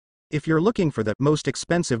If you're looking for the most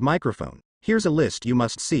expensive microphone, here's a list you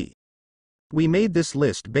must see. We made this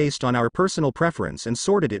list based on our personal preference and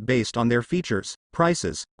sorted it based on their features,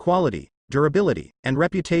 prices, quality, durability, and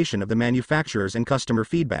reputation of the manufacturers and customer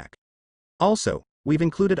feedback. Also, we've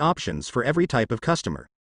included options for every type of customer.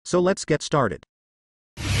 So let's get started.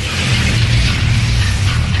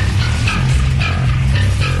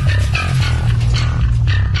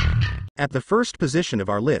 At the first position of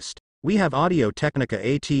our list, we have Audio-Technica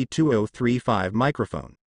AT2035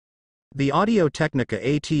 microphone. The Audio-Technica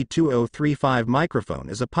AT2035 microphone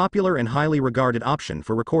is a popular and highly regarded option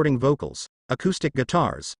for recording vocals, acoustic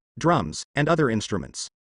guitars, drums, and other instruments.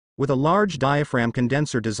 With a large diaphragm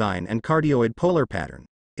condenser design and cardioid polar pattern,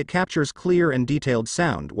 it captures clear and detailed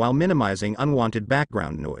sound while minimizing unwanted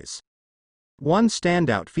background noise. One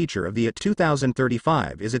standout feature of the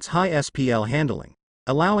AT2035 is its high SPL handling,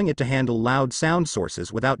 allowing it to handle loud sound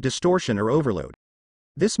sources without distortion or overload.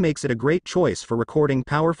 This makes it a great choice for recording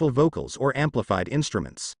powerful vocals or amplified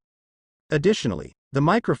instruments. Additionally, the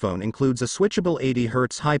microphone includes a switchable 80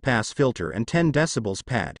 Hz high-pass filter and 10 dB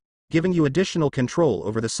pad, giving you additional control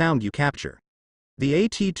over the sound you capture. The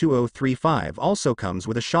AT2035 also comes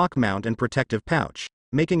with a shock mount and protective pouch,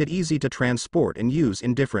 making it easy to transport and use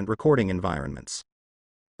in different recording environments.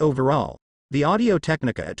 Overall, the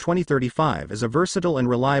Audio-Technica AT2035 is a versatile and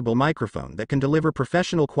reliable microphone that can deliver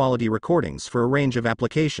professional quality recordings for a range of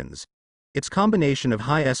applications. Its combination of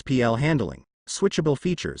high SPL handling, switchable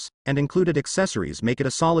features, and included accessories make it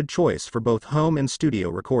a solid choice for both home and studio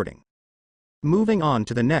recording. Moving on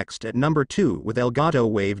to the next at number 2 with Elgato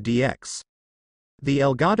Wave DX. The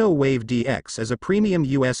Elgato Wave DX is a premium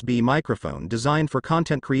USB microphone designed for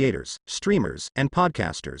content creators, streamers, and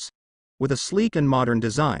podcasters. With a sleek and modern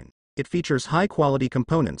design, it features high-quality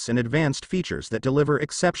components and advanced features that deliver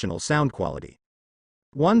exceptional sound quality.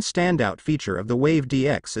 One standout feature of the Wave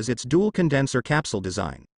DX is its dual condenser capsule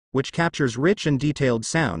design, which captures rich and detailed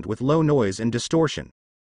sound with low noise and distortion.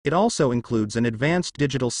 It also includes an advanced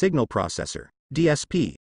digital signal processor,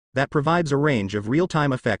 DSP, that provides a range of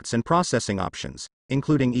real-time effects and processing options,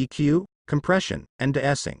 including EQ, compression, and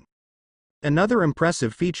de-essing. Another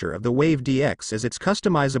impressive feature of the Wave DX is its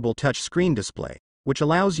customizable touch screen display, which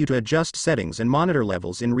allows you to adjust settings and monitor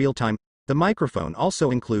levels in real time. The microphone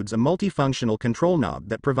also includes a multifunctional control knob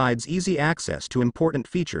that provides easy access to important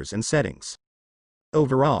features and settings.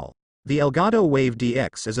 Overall, the Elgato Wave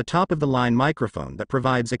DX is a top-of-the-line microphone that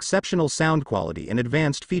provides exceptional sound quality and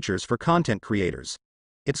advanced features for content creators.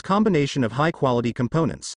 Its combination of high-quality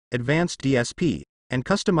components, advanced DSP, and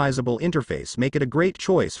customizable interface make it a great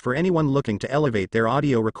choice for anyone looking to elevate their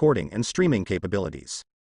audio recording and streaming capabilities.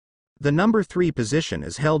 The number 3 position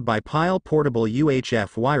is held by PYLE Portable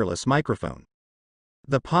UHF Wireless Microphone.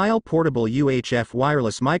 The PYLE Portable UHF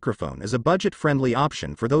Wireless Microphone is a budget-friendly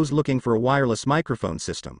option for those looking for a wireless microphone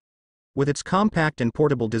system. With its compact and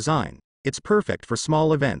portable design, it's perfect for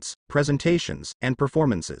small events, presentations, and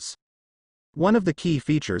performances. One of the key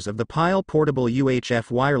features of the PYLE Portable UHF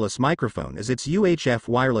Wireless Microphone is its UHF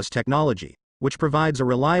wireless technology, which provides a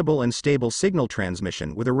reliable and stable signal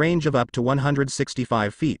transmission with a range of up to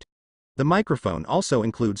 165 feet. The microphone also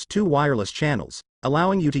includes 2 wireless channels,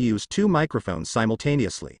 allowing you to use 2 microphones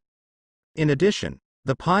simultaneously. In addition,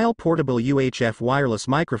 the PYLE Portable UHF wireless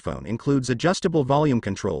microphone includes adjustable volume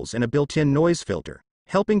controls and a built-in noise filter,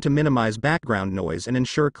 helping to minimize background noise and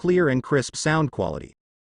ensure clear and crisp sound quality.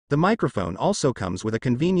 The microphone also comes with a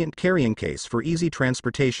convenient carrying case for easy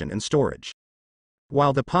transportation and storage.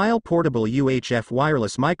 While the PYLE Portable UHF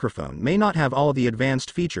wireless microphone may not have all the advanced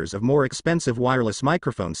features of more expensive wireless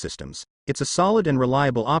microphone systems, it's a solid and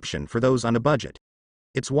reliable option for those on a budget.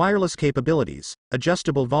 Its wireless capabilities,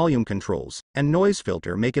 adjustable volume controls, and noise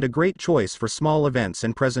filter make it a great choice for small events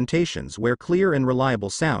and presentations where clear and reliable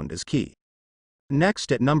sound is key.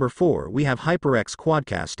 Next at number 4 we have HyperX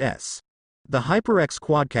QuadCast S. The HyperX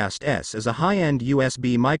QuadCast S is a high-end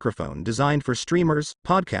USB microphone designed for streamers,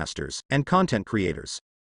 podcasters, and content creators.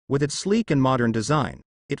 With its sleek and modern design,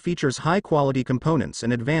 it features high-quality components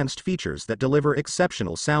and advanced features that deliver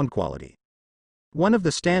exceptional sound quality. One of the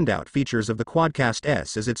standout features of the QuadCast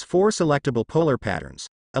S is its 4 selectable polar patterns,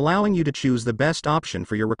 allowing you to choose the best option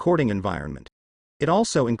for your recording environment. It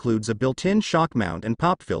also includes a built-in shock mount and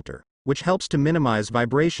pop filter, which helps to minimize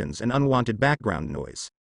vibrations and unwanted background noise.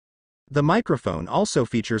 The microphone also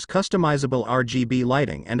features customizable RGB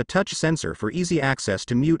lighting and a touch sensor for easy access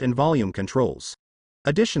to mute and volume controls.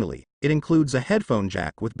 Additionally, it includes a headphone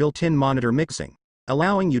jack with built-in monitor mixing,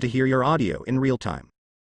 allowing you to hear your audio in real time.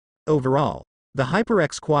 Overall, the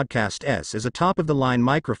HyperX QuadCast S is a top-of-the-line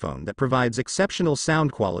microphone that provides exceptional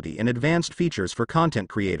sound quality and advanced features for content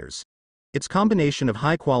creators. Its combination of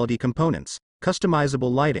high-quality components, customizable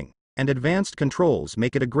lighting, and advanced controls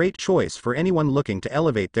make it a great choice for anyone looking to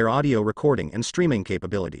elevate their audio recording and streaming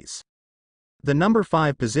capabilities. The number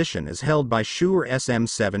 5 position is held by Shure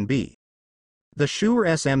SM7B. The Shure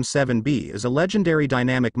SM7B is a legendary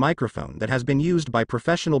dynamic microphone that has been used by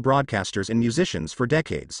professional broadcasters and musicians for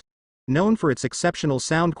decades. Known for its exceptional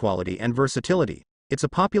sound quality and versatility, it's a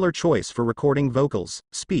popular choice for recording vocals,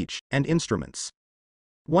 speech, and instruments.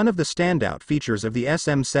 One of the standout features of the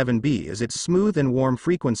SM7B is its smooth and warm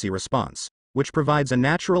frequency response, which provides a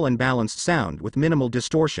natural and balanced sound with minimal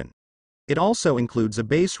distortion. It also includes a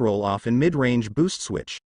bass roll-off and mid-range boost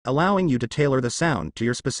switch, allowing you to tailor the sound to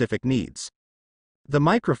your specific needs. The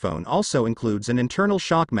microphone also includes an internal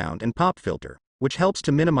shock mount and pop filter, which helps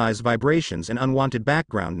to minimize vibrations and unwanted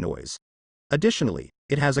background noise. Additionally,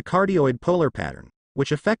 it has a cardioid polar pattern,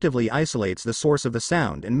 which effectively isolates the source of the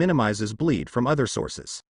sound and minimizes bleed from other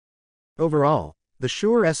sources. Overall, the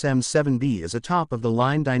Shure SM7B is a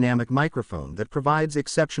top-of-the-line dynamic microphone that provides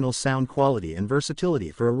exceptional sound quality and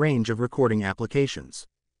versatility for a range of recording applications.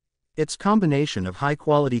 Its combination of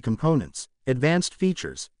high-quality components, advanced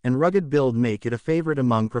features, and rugged build make it a favorite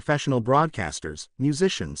among professional broadcasters,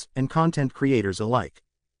 musicians, and content creators alike.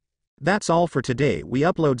 That's all for today. We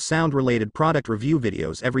upload sound-related product review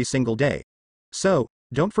videos every single day. So,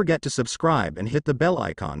 don't forget to subscribe and hit the bell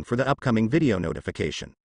icon for the upcoming video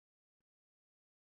notification.